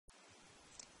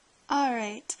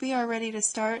Alright, we are ready to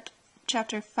start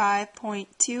Chapter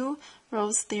 5.2,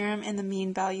 Rolle's Theorem and the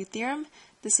Mean Value Theorem.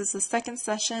 This is the second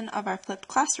session of our flipped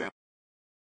classroom.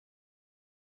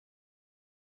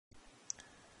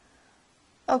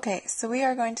 Okay, so we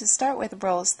are going to start with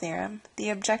Rolle's Theorem. The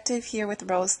objective here with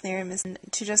Rolle's Theorem is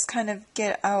to just kind of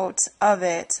get out of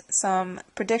it some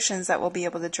predictions that we'll be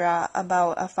able to draw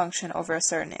about a function over a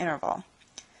certain interval.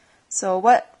 So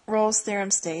what Rolle's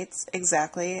Theorem states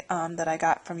exactly that I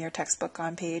got from your textbook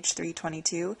on page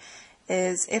 322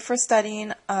 is if we're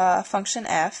studying a function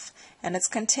f and it's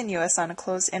continuous on a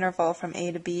closed interval from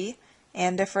a to b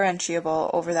and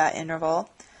differentiable over that interval,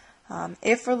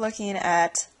 if we're looking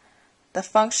at the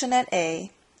function at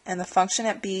a and the function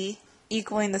at b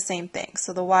equaling the same thing,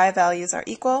 so the y values are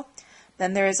equal,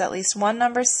 then there is at least one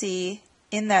number c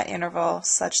in that interval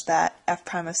such that f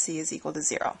prime of c is equal to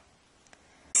 0.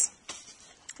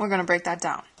 We're going to break that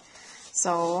down.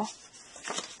 So,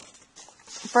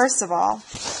 first of all,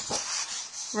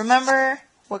 remember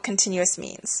what continuous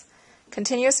means.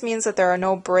 Continuous means that there are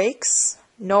no breaks,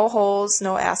 no holes,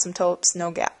 no asymptotes,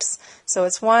 no gaps. So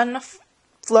it's one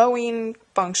flowing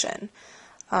function.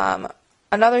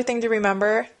 Another thing to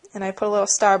remember, and I put a little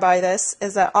star by this,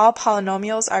 is that all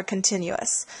polynomials are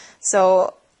continuous.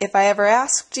 So if I ever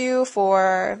asked you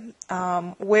for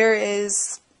where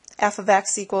is f of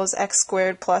x equals x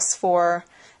squared plus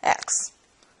 4x.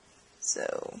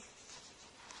 So,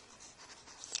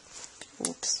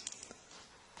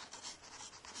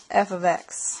 f of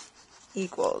x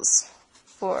equals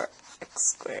 4x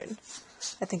squared.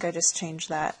 I think I just changed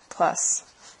that,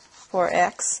 plus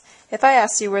 4x. If I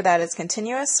asked you where that is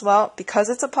continuous, well, because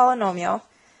it's a polynomial,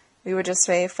 we would just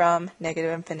say from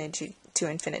negative infinity to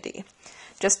infinity.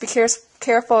 Just be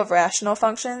careful of rational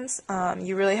functions.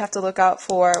 You really have to look out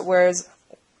for where's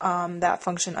that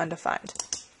function undefined.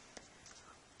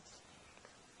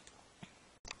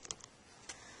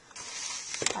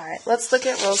 Alright, let's look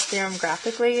at Rolle's theorem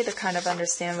graphically to kind of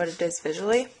understand what it is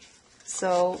visually.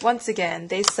 So once again,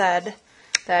 they said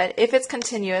that if it's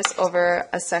continuous over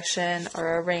a section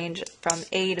or a range from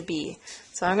A to B.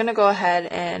 So I'm going to go ahead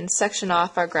and section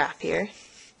off our graph here.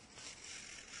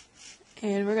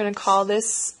 And we're going to call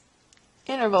this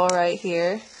interval right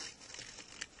here,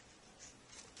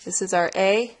 this is our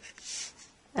A,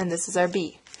 and this is our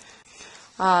B.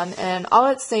 And all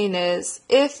it's saying is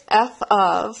if f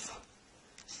of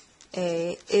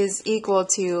A is equal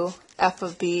to f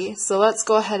of B, so let's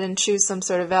go ahead and choose some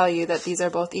sort of value that these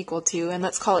are both equal to, and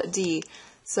let's call it D.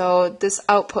 So this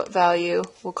output value,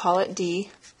 we'll call it D.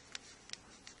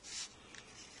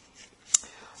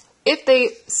 If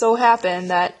they so happen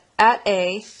that at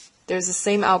A, there's the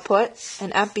same output,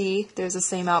 and at B, there's the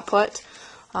same output,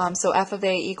 so f of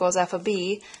A equals f of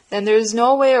B, then there's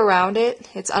no way around it.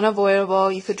 It's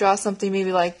unavoidable. You could draw something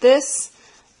maybe like this,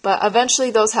 but eventually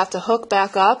those have to hook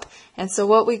back up, and so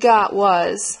what we got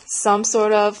was some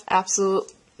sort of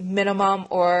absolute minimum,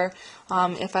 or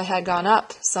if I had gone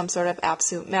up, some sort of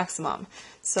absolute maximum.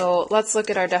 So let's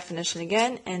look at our definition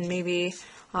again, and maybe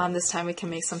this time we can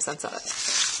make some sense of it.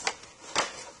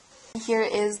 Here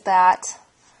is that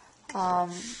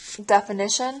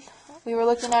definition we were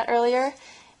looking at earlier,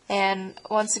 and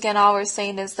once again all we're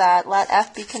saying is that let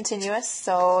f be continuous,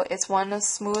 so it's one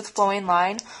smooth flowing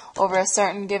line over a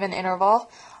certain given interval,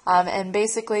 and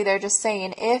basically they're just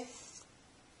saying if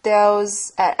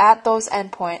those at those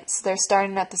endpoints they're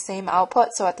starting at the same output,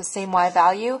 so at the same y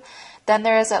value, then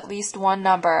there is at least one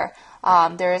number,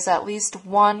 there is at least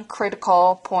one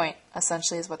critical point,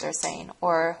 essentially is what they're saying,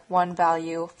 or one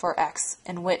value for x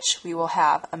in which we will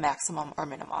have a maximum or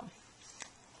minimum.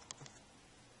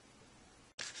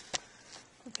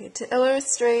 Okay, to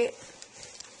illustrate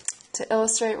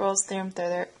Rolle's theorem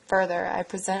further, I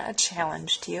present a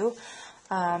challenge to you.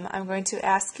 I'm going to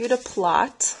ask you to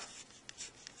plot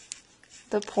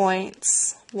the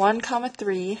points 1,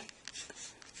 3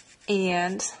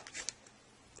 and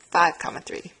 5,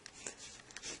 3.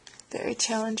 Very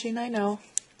challenging, I know.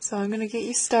 So I'm going to get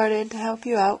you started to help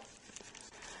you out.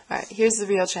 Alright, here's the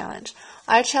real challenge.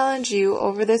 I challenge you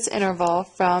over this interval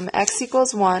from x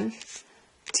equals 1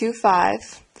 to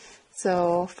 5,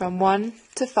 so from 1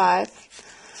 to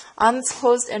 5, on this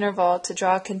closed interval to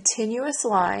draw a continuous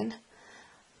line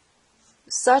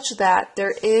such that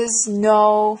there is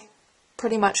no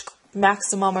pretty much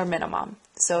maximum or minimum.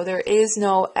 So there is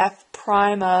no f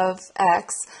prime of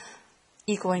x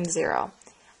equaling 0.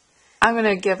 I'm going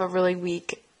to give a really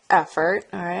weak effort.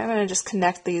 Alright, I'm going to just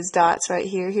connect these dots right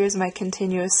here. Here's my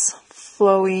continuous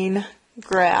flowing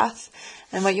graph.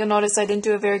 And what you'll notice, I didn't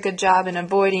do a very good job in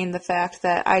avoiding the fact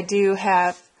that I do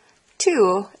have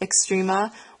two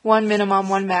extrema, one minimum,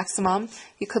 one maximum,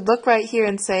 you could look right here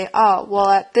and say, oh, well,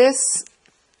 at this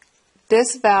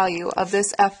value of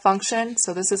this f function,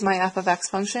 so this is my f of x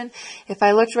function, if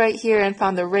I looked right here and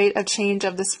found the rate of change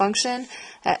of this function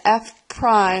at f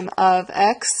prime of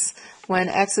x when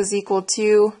x is equal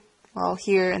to, well,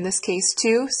 here in this case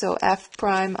 2, so f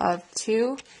prime of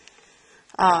 2,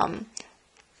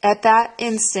 at that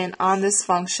instant on this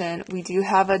function, we do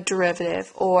have a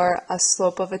derivative or a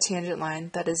slope of a tangent line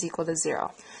that is equal to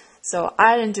 0. So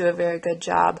I didn't do a very good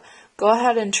job. Go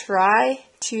ahead and try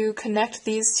to connect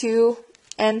these two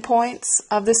endpoints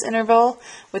of this interval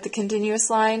with the continuous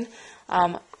line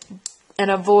and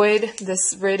avoid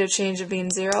this rate of change of being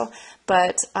 0.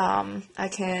 But I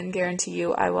can guarantee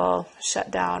you I will shut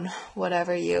down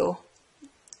whatever you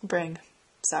bring.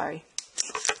 Sorry.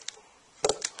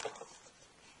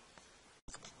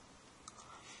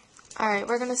 Alright,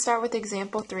 we're going to start with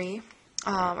example 3,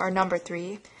 or number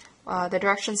 3. The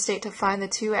directions state to find the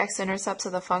two x-intercepts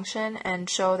of the function and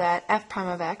show that f prime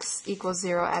of x equals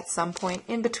 0 at some point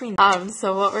in between.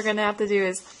 So what we're going to have to do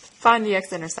is find the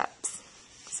x-intercepts.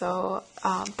 So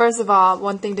first of all,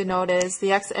 one thing to note is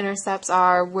the x-intercepts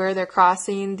are where they're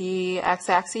crossing the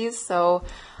x-axis. So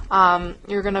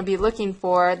you're going to be looking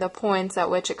for the points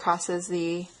at which it crosses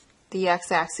the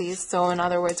x-axis. So in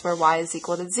other words, where y is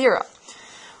equal to 0.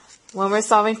 When we're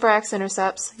solving for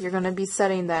x-intercepts, you're going to be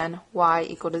setting then y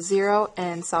equal to 0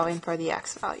 and solving for the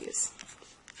x values.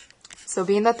 So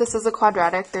being that this is a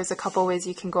quadratic, there's a couple ways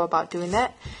you can go about doing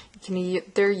that. You can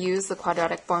either use the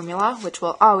quadratic formula, which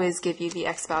will always give you the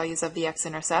x values of the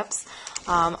x-intercepts.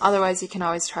 Otherwise, you can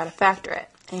always try to factor it.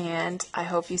 And I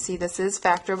hope you see this is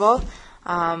factorable.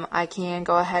 I can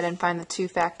go ahead and find the two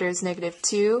factors,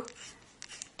 -2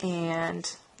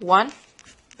 and 1.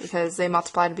 Because they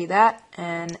multiply to be that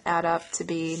and add up to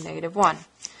be -1.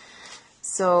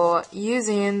 So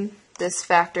using this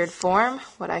factored form,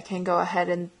 what I can go ahead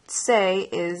and say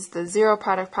is the zero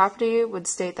product property would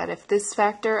state that if this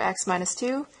factor, x minus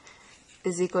 2,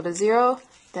 is equal to 0,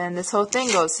 then this whole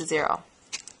thing goes to 0.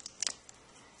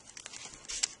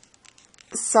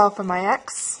 Solve for my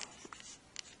x,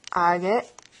 I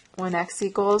get when x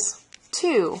equals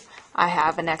 2. I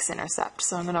have an x-intercept.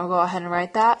 So I'm going to go ahead and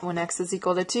write that. When x is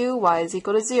equal to 2, y is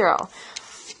equal to 0.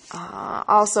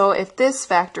 Also, if this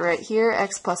factor right here,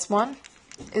 x plus 1,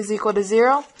 is equal to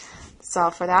 0,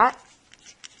 solve for that.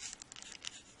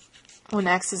 When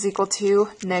x is equal to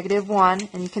 -1,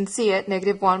 and you can see it,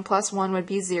 -1 plus 1 would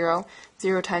be 0.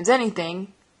 0 times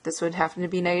anything, this would happen to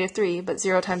be -3, but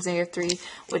 0 times -3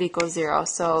 would equal 0.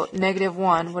 So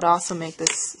 -1 would also make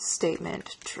this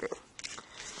statement true.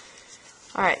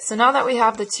 Alright, so now that we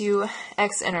have the two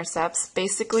x-intercepts,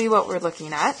 basically what we're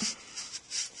looking at,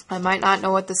 I might not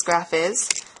know what this graph is,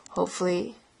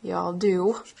 hopefully you all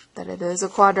do, that it is a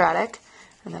quadratic,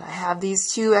 and that I have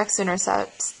these two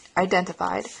x-intercepts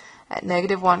identified at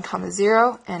 -1,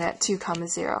 0 and at 2,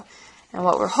 0. And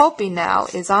what we're hoping now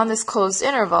is on this closed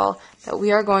interval that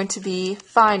we are going to be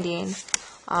finding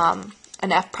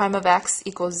an f prime of x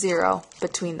equals 0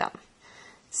 between them.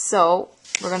 So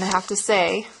we're going to have to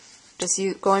say, just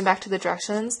going back to the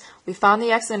directions, we found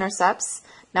the x-intercepts.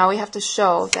 Now we have to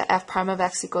show that f prime of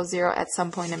x equals 0 at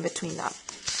some point in between them.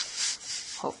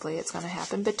 Hopefully it's going to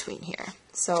happen between here.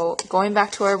 So going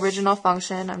back to our original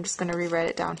function, I'm just going to rewrite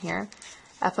it down here.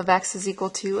 F of x is equal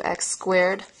to x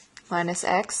squared minus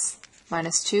x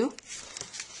minus 2.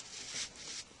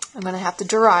 I'm going to have to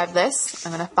derive this.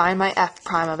 I'm going to find my f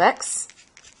prime of x.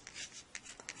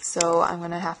 So I'm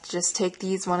going to have to just take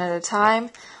these one at a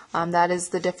time. That is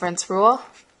the difference rule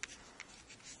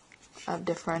of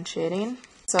differentiating.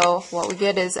 So what we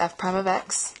get is f prime of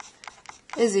x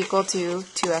is equal to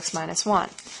 2x minus 1.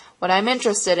 What I'm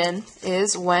interested in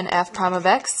is when f prime of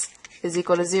x is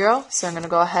equal to 0. So I'm going to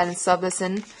go ahead and sub this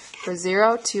in for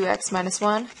 0, 2x minus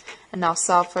 1, and now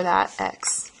solve for that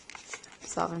x.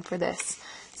 Solving for this.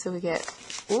 So we get,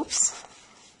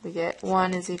 we get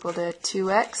 1 is equal to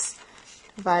 2x.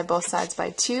 Divide both sides by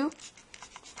 2.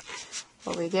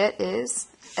 What we get is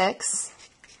x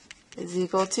is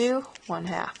equal to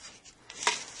 1/2.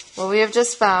 What we have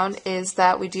just found is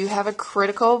that we do have a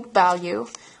critical value,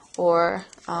 or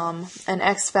an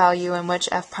x value in which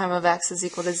f prime of x is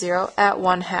equal to 0 at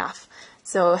 1/2.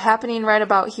 So happening right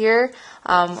about here,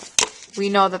 we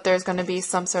know that there's going to be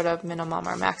some sort of minimum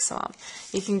or maximum.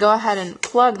 You can go ahead and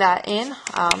plug that in.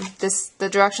 The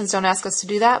directions don't ask us to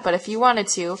do that, but if you wanted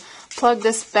to, plug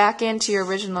this back into your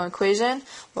original equation.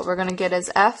 What we're going to get is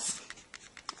f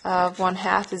of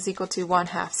 1/2 is equal to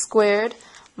 1/2 squared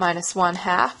minus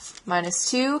 1/2 minus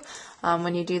 2.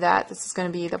 When you do that, this is going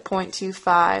to be the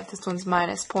 0.25. This one's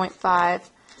minus 0.5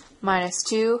 minus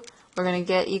 2. we're going to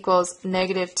get equals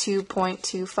negative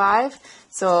 2.25.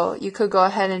 So you could go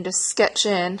ahead and just sketch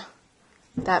in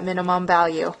that minimum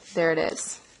value. There it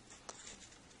is.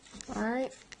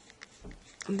 Alright,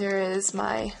 there is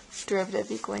my derivative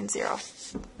equaling 0.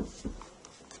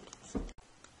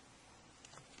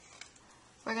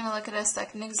 We're going to look at a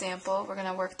second example. We're going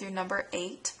to work through number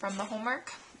 8 from the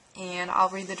homework, and I'll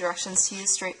read the directions to you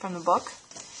straight from the book.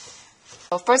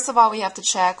 So first of all, we have to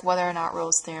check whether or not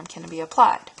Rolle's theorem can be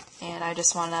applied. And I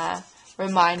just want to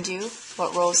remind you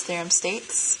what Rolle's theorem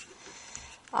states.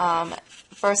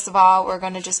 First of all, we're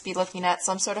going to just be looking at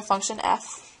some sort of function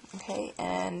f. Okay,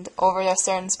 and over a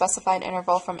certain specified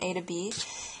interval from a to b,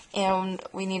 and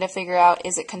we need to figure out,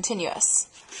 is it continuous?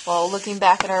 Well, looking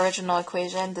back at our original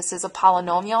equation, this is a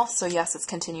polynomial, so yes, it's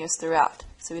continuous throughout.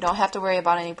 So we don't have to worry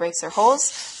about any breaks or holes,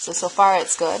 so far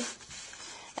it's good.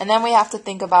 And then we have to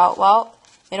think about, well,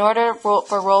 in order for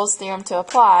Rolle's theorem to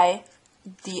apply,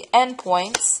 the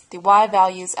endpoints, the y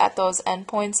values at those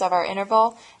endpoints of our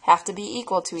interval, have to be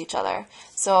equal to each other.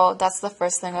 So that's the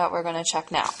first thing that we're going to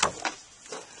check now.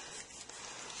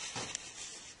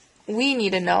 We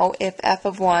need to know if f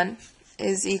of 1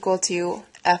 is equal to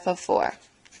f of 4.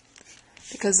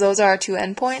 Because those are our two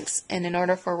endpoints, and in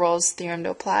order for Rolle's theorem to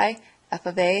apply, f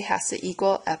of a has to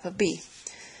equal f of b.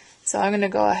 So I'm going to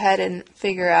go ahead and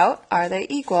figure out, are they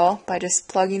equal, by just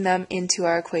plugging them into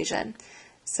our equation.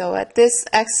 So at this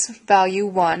x value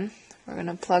 1, we're going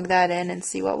to plug that in and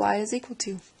see what y is equal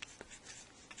to.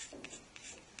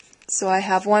 So I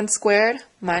have 1 squared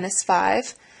minus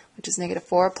 5, which is negative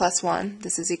 4 plus 1.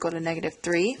 This is equal to negative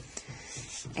 3.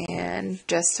 And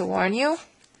just to warn you,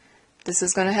 this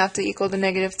is going to have to equal to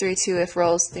negative 3 too if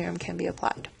Rolle's theorem can be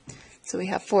applied. So we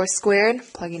have 4 squared,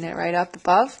 plugging it right up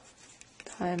above,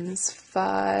 times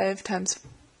 5 times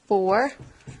 4.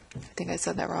 I think I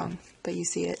said that wrong, but you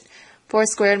see it. 4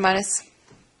 squared minus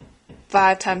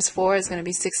 5 times 4 is going to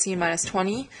be 16 minus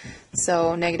 20.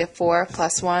 So negative 4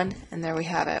 plus 1, and there we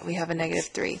have it. We have a negative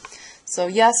 3. So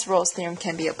yes, Rolle's theorem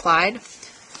can be applied.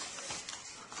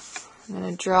 I'm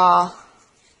going to draw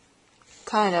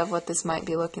kind of what this might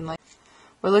be looking like.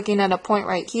 We're looking at a point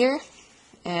right here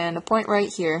and a point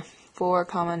right here, 4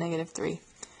 comma negative 3.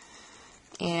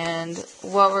 And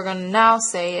what we're going to now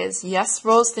say is, yes,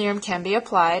 Rolle's theorem can be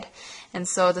applied. And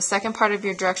so the second part of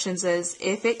your directions is,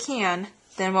 if it can,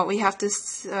 then what we have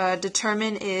to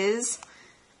determine is,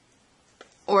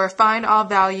 or find all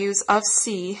values of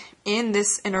c in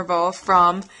this interval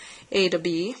from a to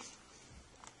b,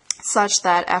 such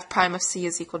that f prime of c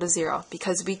is equal to 0.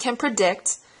 Because we can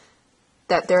predict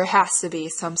that there has to be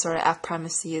some sort of f prime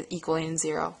of c equaling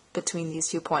 0 between these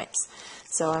 2 points.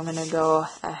 So I'm going to go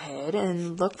ahead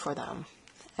and look for them.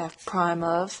 F prime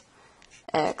of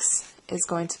x is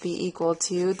going to be equal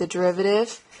to the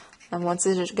derivative. And once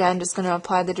again, just going to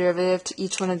apply the derivative to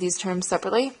each one of these terms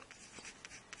separately.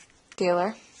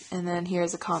 Scalar. And then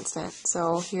here's a constant.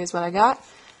 So here's what I got.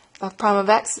 F prime of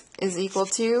x is equal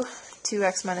to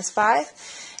 2x minus 5.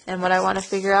 And what I want to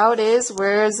figure out is,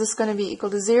 where is this going to be equal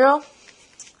to 0?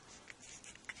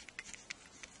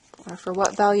 Or for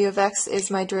what value of x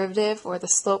is my derivative, or the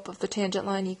slope of the tangent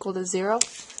line, equal to 0?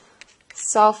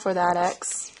 Solve for that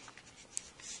x.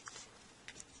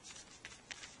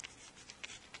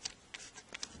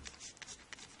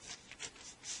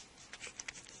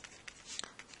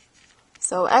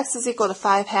 So x is equal to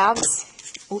 5 halves,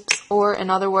 or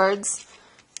in other words,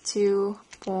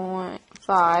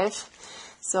 2.5.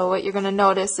 So what you're going to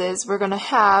notice is we're going to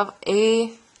have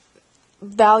a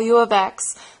value of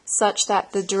x such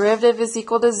that the derivative is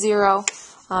equal to 0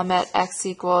 at x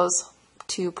equals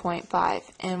 2.5.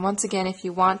 And once again, if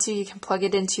you want to, you can plug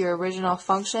it into your original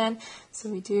function. So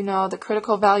we do know the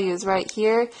critical value is right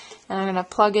here, and I'm going to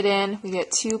plug it in. We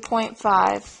get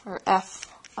 2.5, or f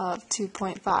of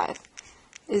 2.5.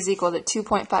 is equal to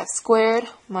 2.5 squared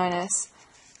minus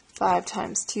 5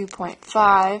 times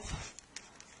 2.5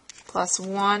 plus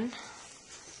 1.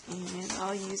 And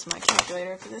I'll use my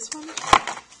calculator for this one.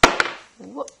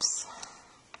 Whoops.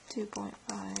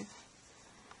 2.5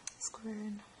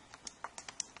 squared.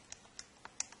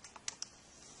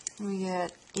 We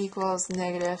get equals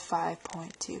negative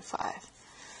 5.25.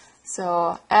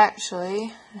 So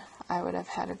actually, I would have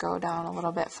had to go down a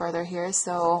little bit further here.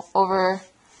 So over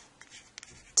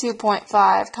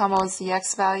 2.5 comma is the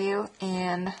x value,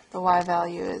 and the y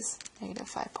value is negative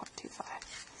 5.25.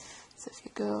 So if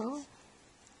you go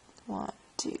 1,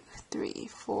 2, 3,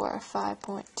 4,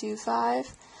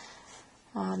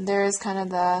 5.25, there is kind of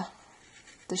the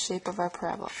shape of our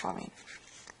parabola forming.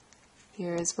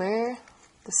 Here is where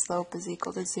the slope is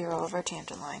equal to 0 over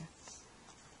tangent line.